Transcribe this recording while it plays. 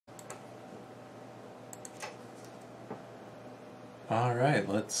Alright,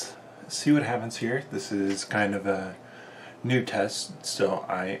 let's see what happens here. This is kind of a new test, so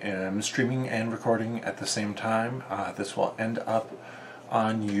I am streaming and recording at the same time. This will end up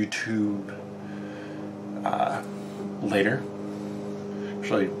on YouTube later.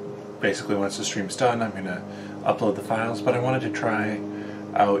 Actually, basically once the stream's done, I'm going to upload the files, but I wanted to try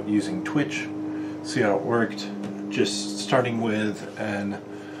out using Twitch, see how it worked, just starting with an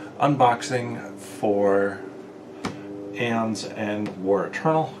unboxing for Aeons and War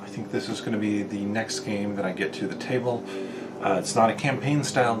Eternal. I think this is going to be the next game that I get to the table. It's not a campaign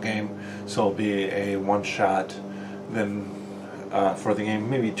style game, so it'll be a one-shot, then for the game,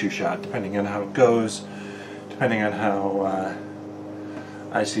 maybe two-shot, depending on how it goes, depending on how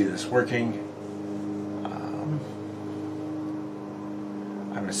I see this working.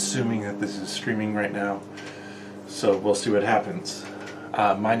 I'm assuming that this is streaming right now, so we'll see what happens.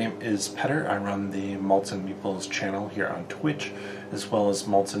 My name is Petter. I run the Malts and Meeples channel here on Twitch, as well as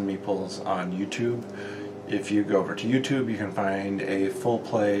Malts and Meeples on YouTube. If you go over to YouTube, you can find a full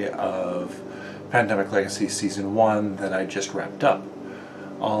play of Pandemic Legacy Season 1 that I just wrapped up.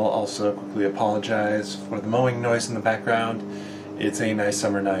 I'll also quickly apologize for the mowing noise in the background. It's a nice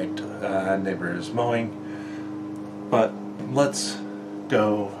summer night, neighbors mowing. But let's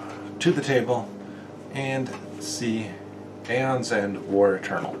go to the table and see Aeons and War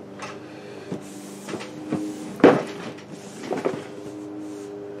Eternal.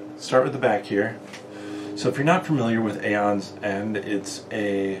 Start with the back here. So if you're not familiar with Aeons End, it's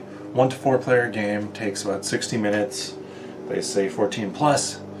a 1 to 4 player game, takes about 60 minutes, they say 14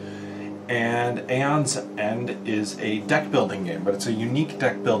 plus, and Aeons End is a deck building game, but it's a unique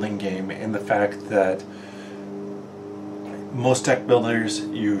deck building game in the fact that most deck builders,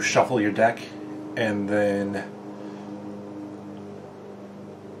 you shuffle your deck and then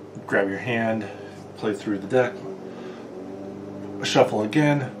grab your hand, play through the deck, shuffle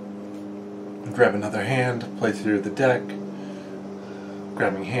again, grab another hand, play through the deck,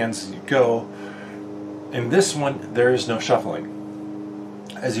 grabbing hands as you go. In this one, there is no shuffling.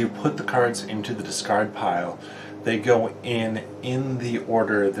 As you put the cards into the discard pile, they go in the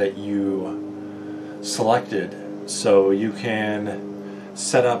order that you selected. So you can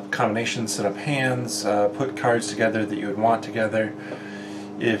set up combinations, set up hands, put cards together that you would want together.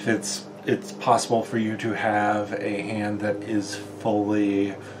 If it's possible for you to have a hand that is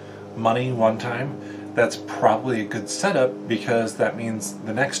fully money one time, that's probably a good setup, because that means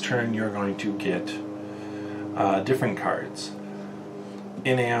the next turn you're going to get different cards.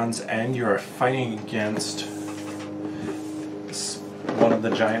 In Aeons End, you are fighting against one of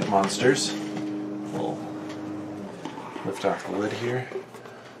the giant monsters. We'll lift off the lid here,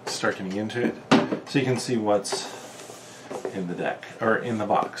 start getting into it, so you can see what's in the deck, or in the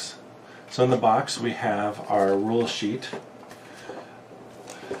box. So in the box we have our rule sheet,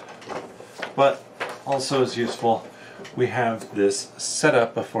 but also is useful, we have this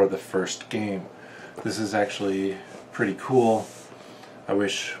setup before the first game. This is actually pretty cool. I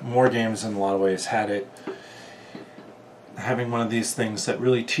wish more games in a lot of ways had it. Having one of these things that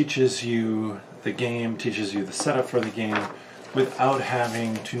really teaches you the game, teaches you the setup for the game, without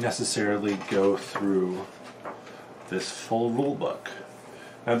having to necessarily go through this full rule book.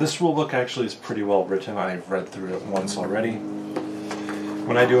 Now this rule book actually is pretty well written. I've read through it once already.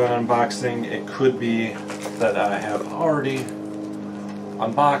 When I do an unboxing, it could be that I have already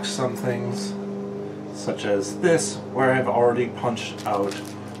unboxed some things, such as this, where I've already punched out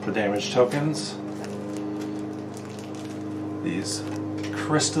the damage tokens. These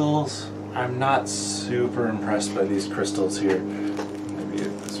crystals, I'm not super impressed by these crystals here. Maybe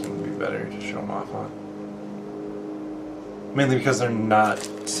this one would be better to show them off on. Mainly because they're not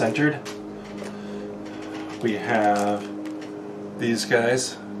centered. We have these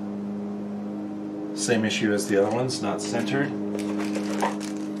guys, same issue as the other ones, not centered.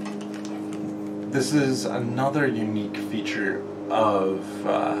 This is another unique feature of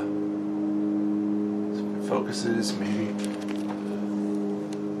focuses, maybe.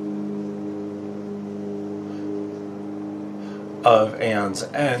 Of Aeons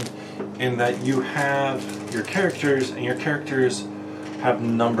End, in that you have your characters, and your characters have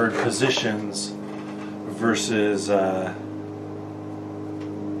numbered positions versus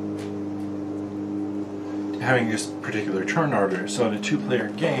having this particular turn order. So in a two-player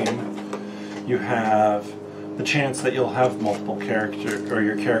game, you have the chance that you'll have multiple characters, or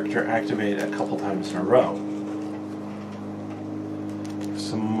your character activate a couple times in a row.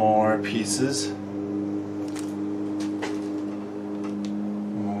 Some more pieces.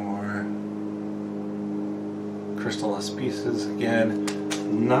 More crystallized pieces. Again,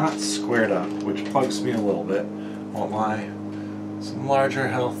 not squared up, which bugs me a little bit, won't lie. some larger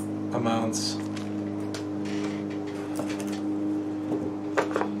health amounts.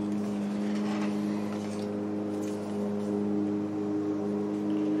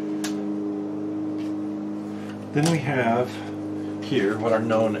 Then we have here what are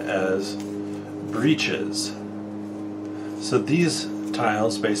known as breaches. So these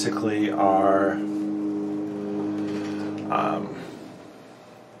tiles basically are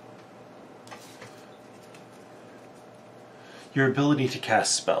your ability to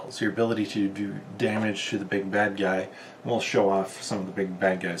cast spells, your ability to do damage to the big bad guy. We'll show off some of the big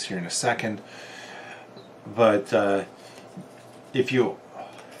bad guys here in a second. But if you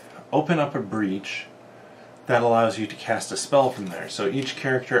open up a breach, that allows you to cast a spell from there. So each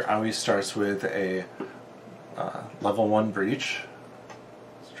character always starts with a level 1 breach.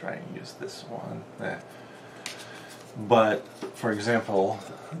 Let's try and use this one. But, for example,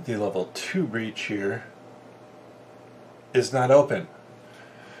 the level 2 breach here is not open.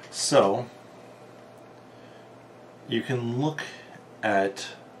 So, you can look at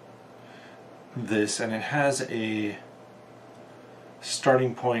this, and it has a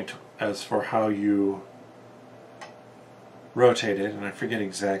starting point as for how you rotate it, and I forget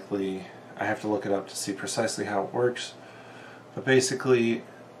exactly, I have to look it up to see precisely how it works, but basically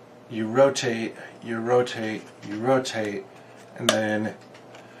you rotate, you rotate, you rotate, and then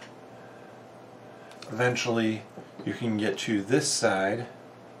eventually you can get to this side,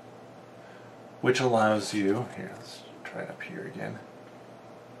 which allows you, here, let's try it up here again,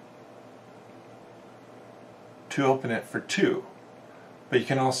 to open it for 2. But you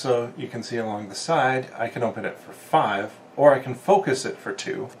can also, you can see along the side, I can open it for 5, or I can focus it for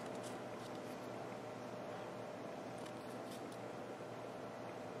 2.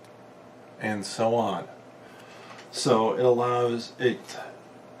 And so on. So it allows, it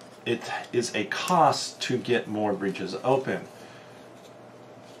is a cost to get more breaches open.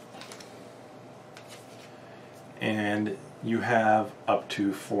 And you have up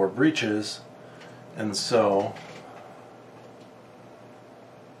to 4 breaches, and so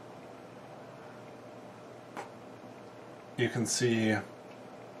you can see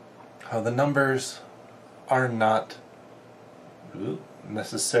how the numbers are not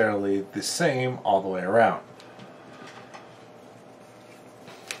necessarily the same all the way around.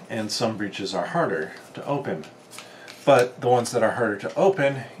 And some breaches are harder to open. But the ones that are harder to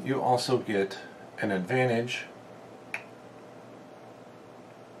open, you also get an advantage,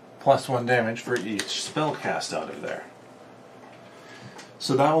 +1 damage for each spell cast out of there.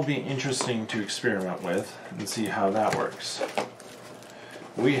 So that will be interesting to experiment with and see how that works.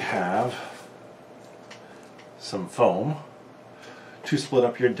 We have some foam to split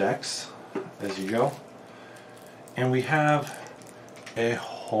up your decks as you go. And we have a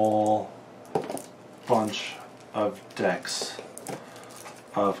whole bunch of decks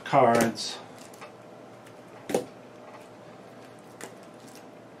of cards.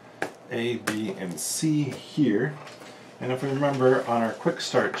 A, B, and C here. And if we remember on our quick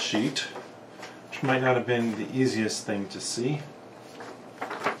start sheet, which might not have been the easiest thing to see,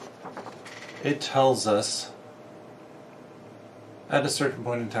 it tells us at a certain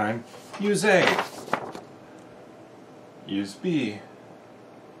point in time, use A, use B,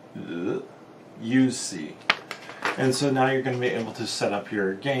 use C. And so now you're going to be able to set up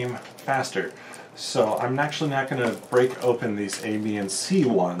your game faster. So I'm actually not going to break open these A, B, and C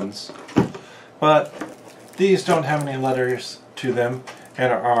ones, but these don't have any letters to them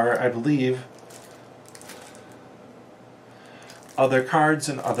and are, I believe, other cards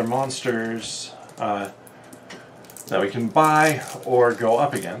and other monsters that we can buy or go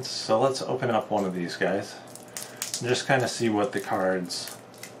up against. So let's open up one of these guys and just kind of see what the cards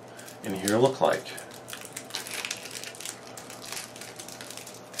in here look like.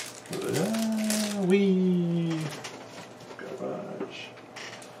 Wee garbage.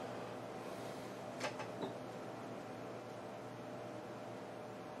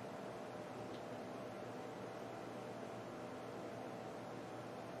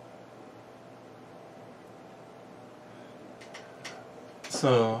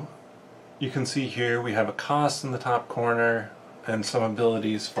 So you can see here we have a cost in the top corner and some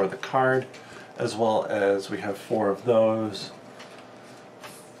abilities for the card, as well as we have 4 of those,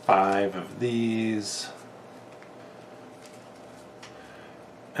 5 of these.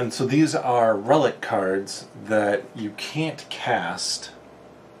 And so these are relic cards that you can't cast.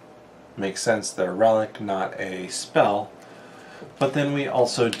 Makes sense, they're a relic, not a spell. But then we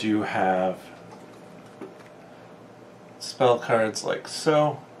also do have spell cards like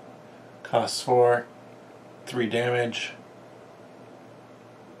so. Costs 4, 3 damage,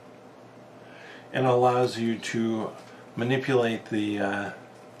 and allows you to manipulate the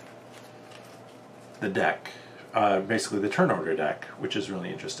deck, basically the turn order deck, which is really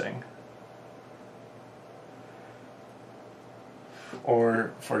interesting.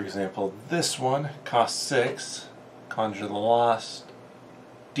 Or, for example, this one costs 6, conjure the lost,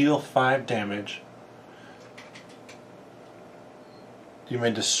 deal 5 damage. You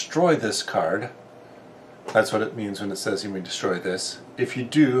may destroy this card. That's what it means when it says you may destroy this. If you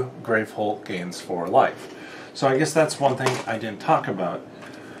do, Gravehold gains 4 life. So I guess that's one thing I didn't talk about.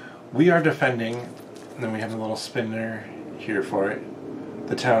 We are defending, and then we have a little spinner here for it,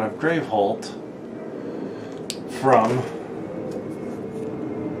 the town of Gravehold from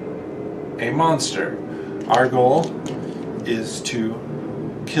a monster. Our goal is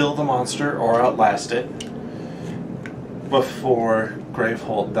to kill the monster or outlast it before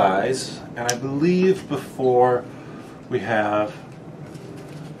Gravehold dies, and I believe before we have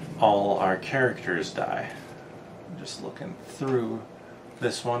all our characters die. I'm just looking through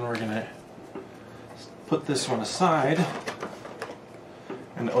this one. We're gonna put this one aside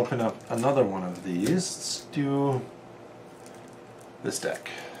and open up another one of these. Let's do this deck.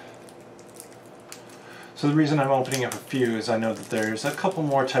 So the reason I'm opening up a few is I know that there's a couple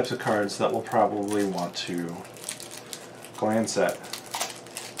more types of cards that we'll probably want to glance at.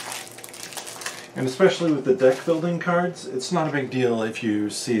 And especially with the deck building cards, it's not a big deal if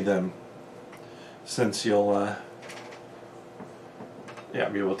you see them, since you'll be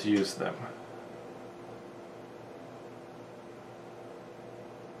able to use them.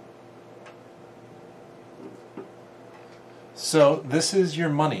 So this is your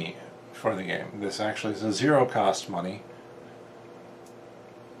money for the game. This actually is a 0 cost money.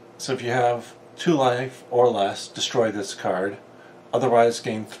 So if you have 2 life or less, destroy this card. Otherwise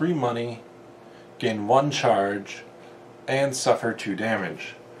gain 3 money, gain 1 charge, and suffer 2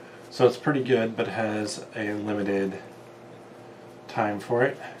 damage. So it's pretty good, but it has a limited time for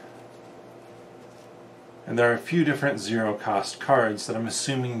it. And there are a few different 0 cost cards that I'm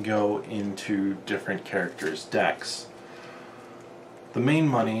assuming go into different characters' decks. The main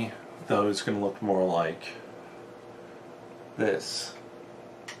money, though, is going to look more like this.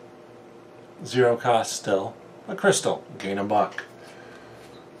 0 cost still, a crystal, gain a buck.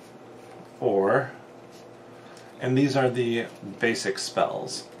 Or, and these are the basic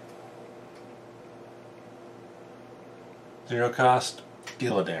spells. 0 cost,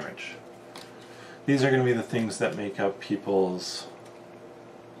 deal a damage. These are going to be the things that make up people's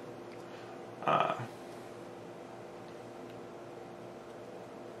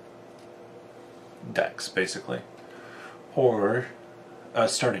decks, basically. Or,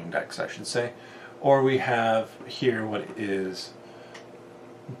 starting decks, I should say. Or we have here what is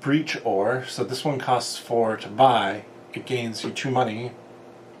Breach Ore. So this one costs 4 to buy. It gains you 2 money.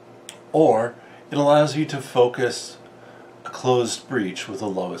 Or, it allows you to focus a closed breach with the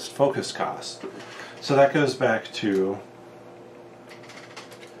lowest focus cost. So that goes back to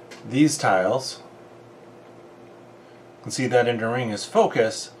these tiles. You can see that inner ring is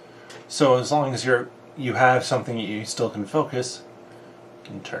focus. So as long as you have something that you still can focus,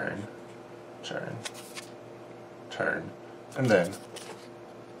 you can turn, turn, turn, and then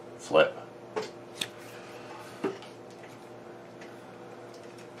flip.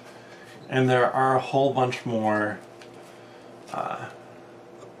 And there are a whole bunch more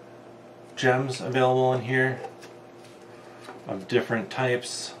gems available in here of different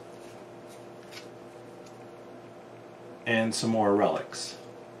types, and some more relics.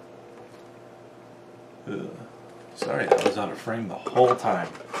 Ugh. Sorry, that was out of frame the whole time.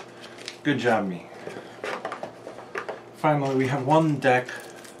 Good job, me. Finally, we have one deck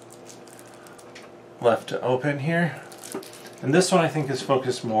left to open here. And this one I think is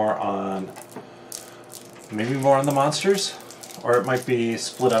focused more on, maybe more on the monsters, or it might be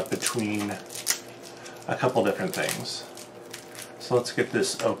split up between a couple different things. So let's get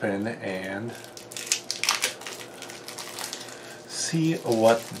this open and see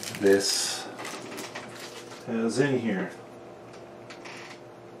what this is in here.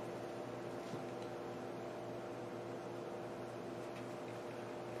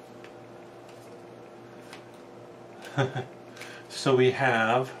 So we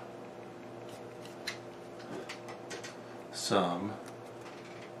have some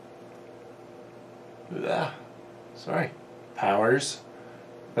powers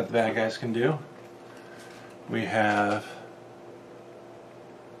that the bad guys can do. We have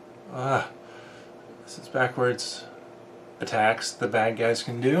this is backwards attacks the bad guys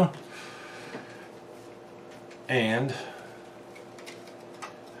can do, and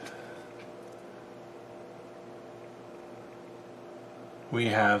we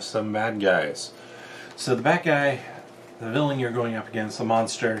have some bad guys. So the bad guy the villain you're going up against, the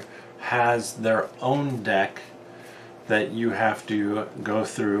monster, has their own deck that you have to go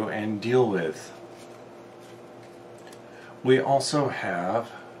through and deal with. We also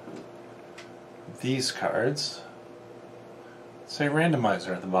have these cards. Say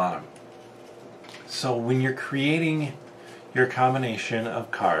randomizer at the bottom. So when you're creating your combination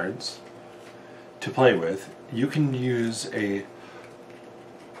of cards to play with, you can use a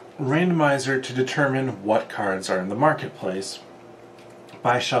randomizer to determine what cards are in the marketplace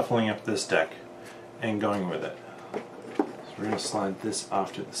by shuffling up this deck and going with it. So we're going to slide this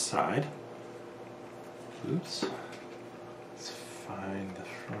off to the side. Oops. Let's find the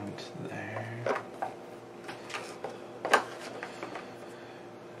front there.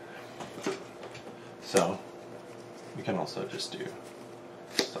 So we can also just do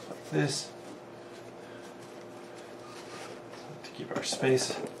stuff like this to keep our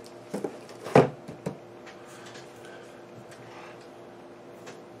space.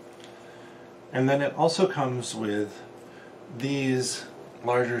 And then it also comes with these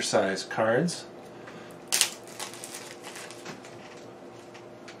larger size cards.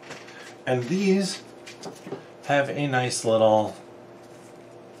 And these have a nice little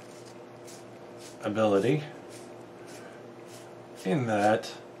ability in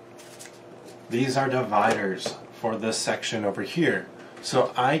that these are dividers for this section over here.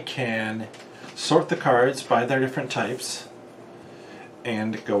 So I can sort the cards by their different types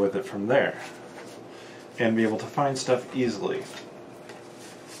and go with it from there and be able to find stuff easily.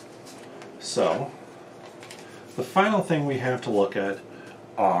 So the final thing we have to look at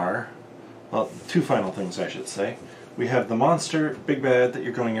are, well, two final things I should say. We have the monster, big bad that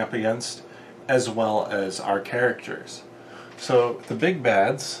you're going up against, as well as our characters. So the big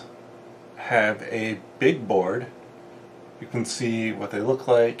bads have a big board. You can see what they look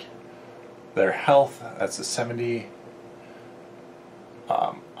like. Their health, that's a 70.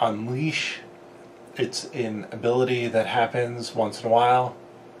 Unleash, it's an ability that happens once in a while.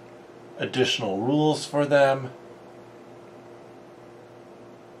 Additional rules for them.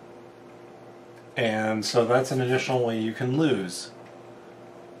 And so that's an additional way you can lose.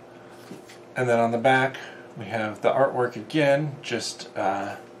 And then on the back we have the artwork again, just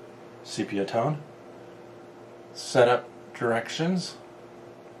sepia tone. Setup directions.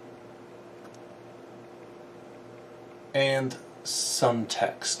 And some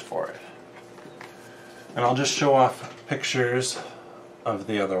text for it. And I'll just show off pictures of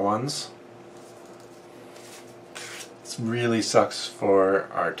the other ones. This really sucks for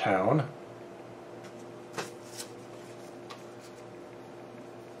our town.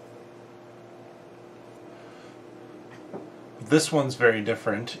 This one's very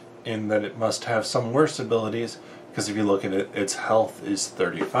different in that it must have some worse abilities, because if you look at it, its health is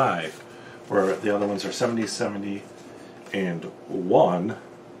 35, where the other ones are 70, 70, and 1.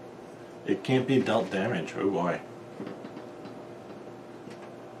 It can't be dealt damage. Oh boy.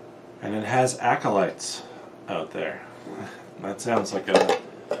 And it has acolytes out there. That sounds like a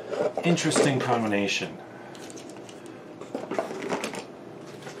interesting combination. I'm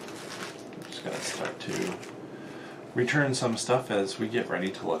just going to start to return some stuff as we get ready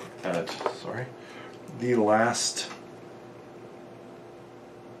to look at, the last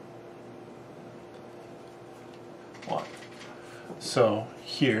one. So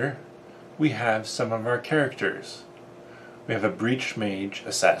here we have some of our characters. We have a breach mage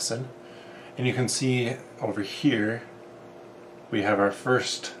assassin, and you can see over here we have our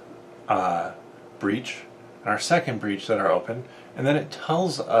first breach and our second breach that are open, and then it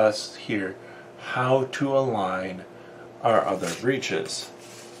tells us here how to align our other breaches.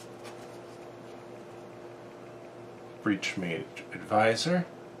 Breach mage advisor.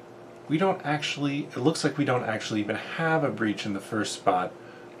 We don't actually, it looks like we don't actually even have a breach in the first spot,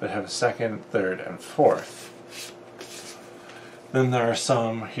 but have a second, third, and fourth. Then there are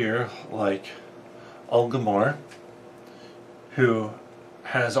some here, like Ulgamore, who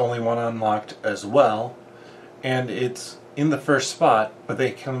has only one unlocked as well, and it's in the first spot, but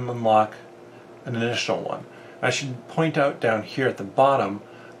they can unlock an additional one. I should point out down here at the bottom,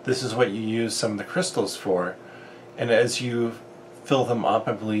 this is what you use some of the crystals for, and as you fill them up,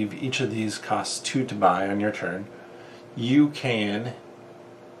 I believe each of these costs 2 to buy on your turn, you can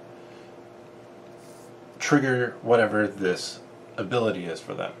trigger whatever this ability is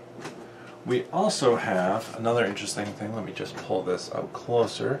for them. We also have another interesting thing. Let me just pull this up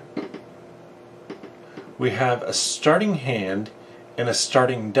closer. We have a starting hand and a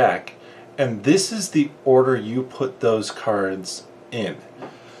starting deck, and this is the order you put those cards in.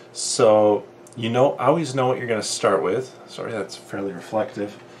 So you always know what you're going to start with. Sorry, that's fairly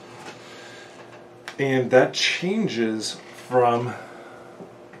reflective. And that changes from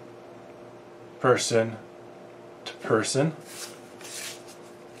person to person.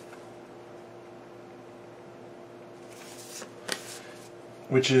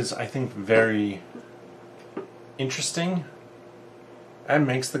 Which is, I think, very interesting and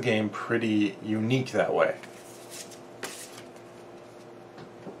makes the game pretty unique that way.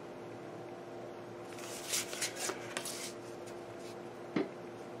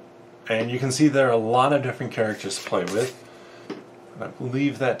 And you can see there are a lot of different characters to play with. And I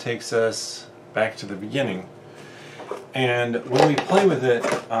believe that takes us back to the beginning. And when we play with it,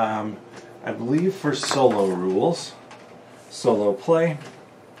 I believe for solo rules, solo play,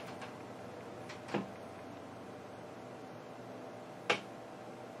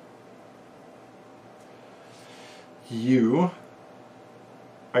 you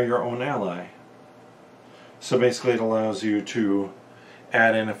are your own ally. So basically it allows you to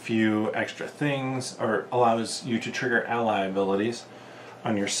add in a few extra things, or allows you to trigger ally abilities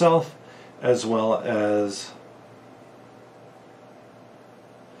on yourself, as well as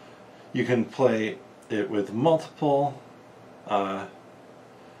you can play it with multiple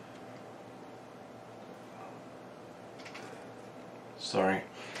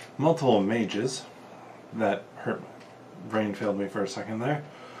multiple mages. That hurt, brain failed me for a second there.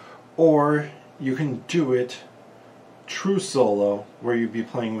 Or you can do it true solo, where you'd be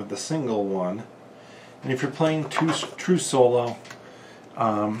playing with the single one. And if you're playing true solo,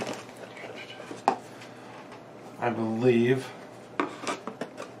 I believe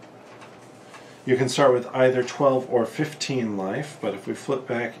you can start with either 12 or 15 life, but if we flip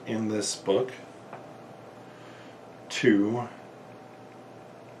back in this book to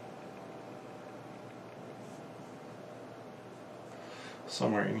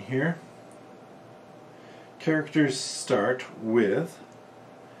somewhere in here, characters start with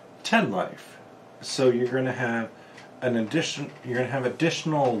 10 life. So you're going to have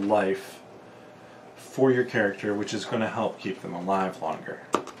additional life for your character, which is going to help keep them alive longer.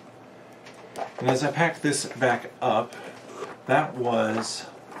 And as I pack this back up, that was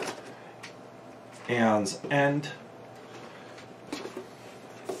Aeon's End,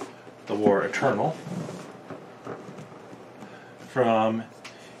 The War Eternal, from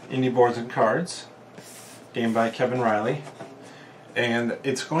Indie Boards and Cards, game by Kevin Riley. And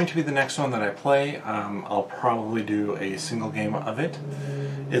it's going to be the next one that I play. I'll probably do a single game of it.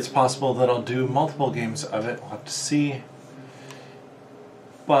 It's possible that I'll do multiple games of it. We'll have to see.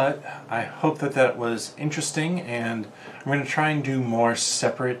 But I hope that that was interesting, and I'm going to try and do more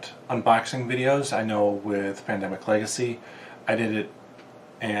separate unboxing videos. I know with Pandemic Legacy, I did it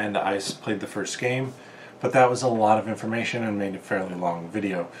and I played the first game, but that was a lot of information and made a fairly long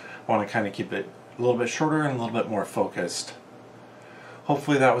video. I want to kind of keep it a little bit shorter and a little bit more focused.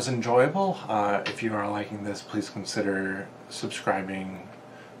 Hopefully that was enjoyable. If you are liking this, please consider subscribing,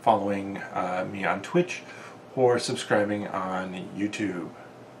 following me on Twitch, or subscribing on YouTube.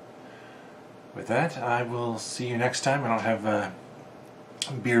 With that, I will see you next time. I don't have a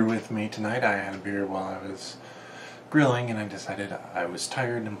beer with me tonight. I had a beer while I was grilling, and I decided I was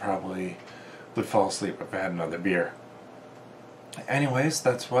tired and probably would fall asleep if I had another beer. Anyways,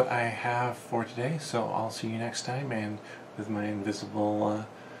 that's what I have for today, so I'll see you next time, and with my invisible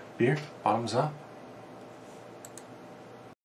beer, bottoms up.